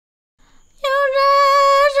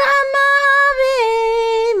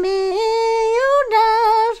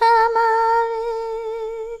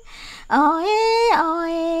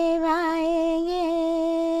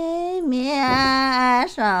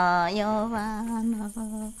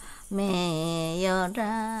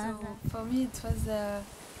for me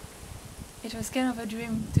it was kind of a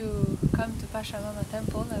dream to come to Pachamama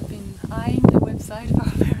temple. I've been eyeing the website for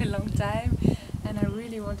a very long time, and I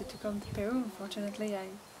really wanted to come to Peru. Unfortunately,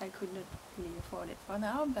 I could not really afford it for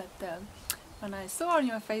now, but when I saw on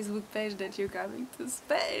your Facebook page that you're coming to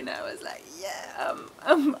Spain, I was like, yeah,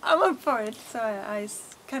 I'm up for it. So I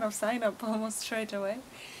kind of signed up almost straight away,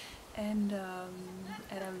 and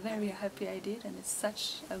I'm very happy I did, and it's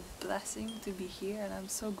such a blessing to be here, and I'm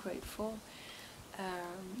so grateful.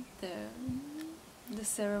 The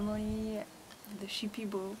ceremony, the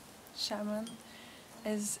Shipibo shaman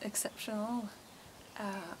is exceptional.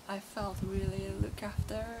 I felt really looked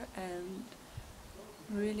after and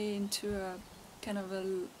really into a kind of a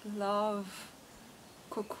love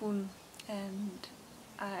cocoon, and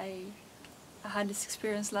I had this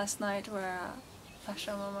experience last night where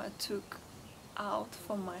Pachamama took out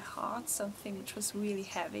from my heart something which was really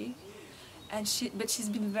heavy, and she's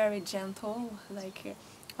been very gentle. Like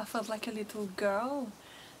I felt like a little girl,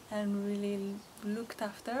 and really looked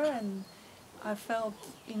after, and I felt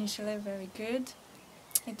initially very good.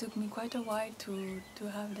 It took me quite a while to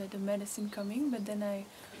have the medicine coming, but then I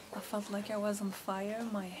felt like I was on fire,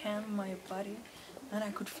 my hand, my body, and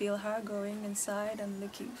I could feel her going inside and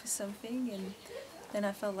looking for something, and then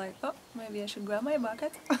I felt like, oh, maybe I should grab my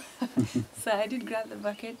bucket. So I did grab the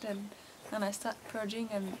bucket, and I started purging,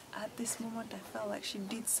 and at this moment I felt like she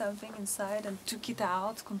did something inside and took it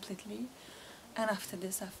out completely. And after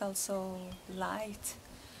this I felt so light,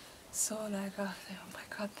 so like, oh my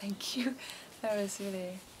God, thank you. That was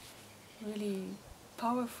really, really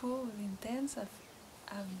powerful, really intense.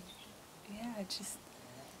 Yeah, just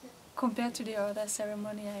compared to the other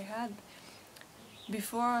ceremony I had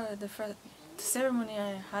before, the ceremony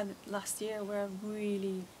I had last year were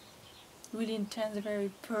really, really intense,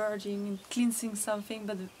 very purging and cleansing something,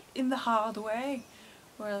 but in the hard way.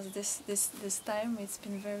 Whereas this time it's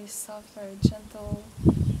been very soft, very gentle,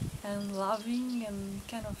 and loving, and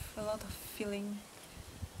kind of a lot of feeling.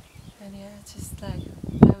 And yeah, just like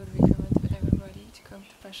I would recommend to everybody to come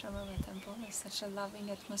to Pachamama temple. It's such a loving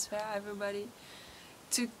atmosphere. Everybody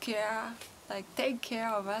took care, like take care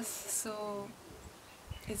of us. So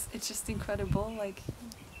it's just incredible. Like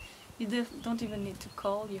you don't even need to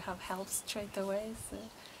call. You have help straight away. So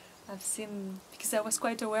I've seen, because I was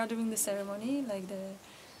quite aware during the ceremony, like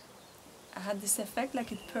I had this effect,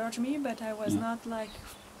 like it purged me, but I was not like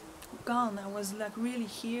gone. I was like really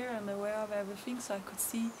here and aware of everything, so I could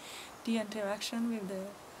see the interaction with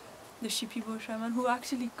the Shipibo shaman, who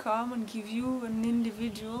actually come and give you an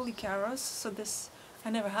individual Icaros. So this I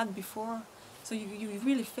never had before. So you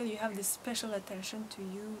really feel you have this special attention to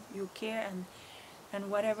you, your care, and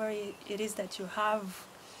whatever it is that you have,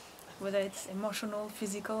 whether it's emotional,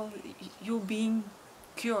 physical, you're being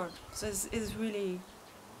cured. So it's really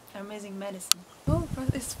amazing medicine. Oh,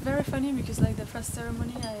 it's very funny because like the first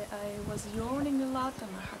ceremony I was yawning a lot, and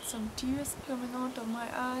I had some tears coming out of my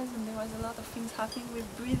eyes, and there was a lot of things happening with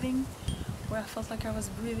breathing, where I felt like I was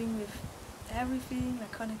breathing with everything,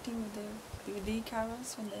 like connecting with the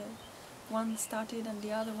Icaros when the one started and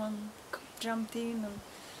the other one jumped in, and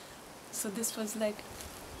so this was like,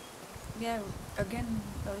 yeah, again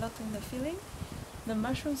a lot in the feeling. The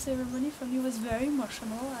mushroom ceremony for me was very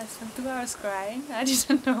emotional. I spent 2 hours crying. I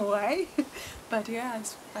didn't know why. But yeah,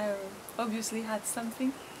 I obviously had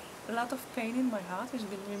something, a lot of pain in my heart, which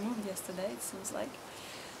has been removed yesterday, it seems like.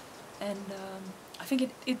 And I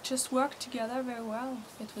think it just worked together very well.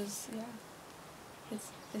 It was, yeah,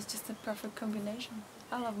 it's just a perfect combination.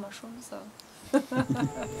 I love mushrooms, so.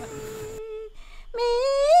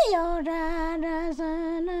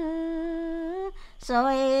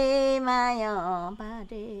 Soy mayo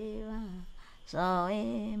padeva,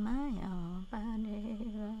 soy mayo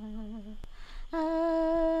padeva.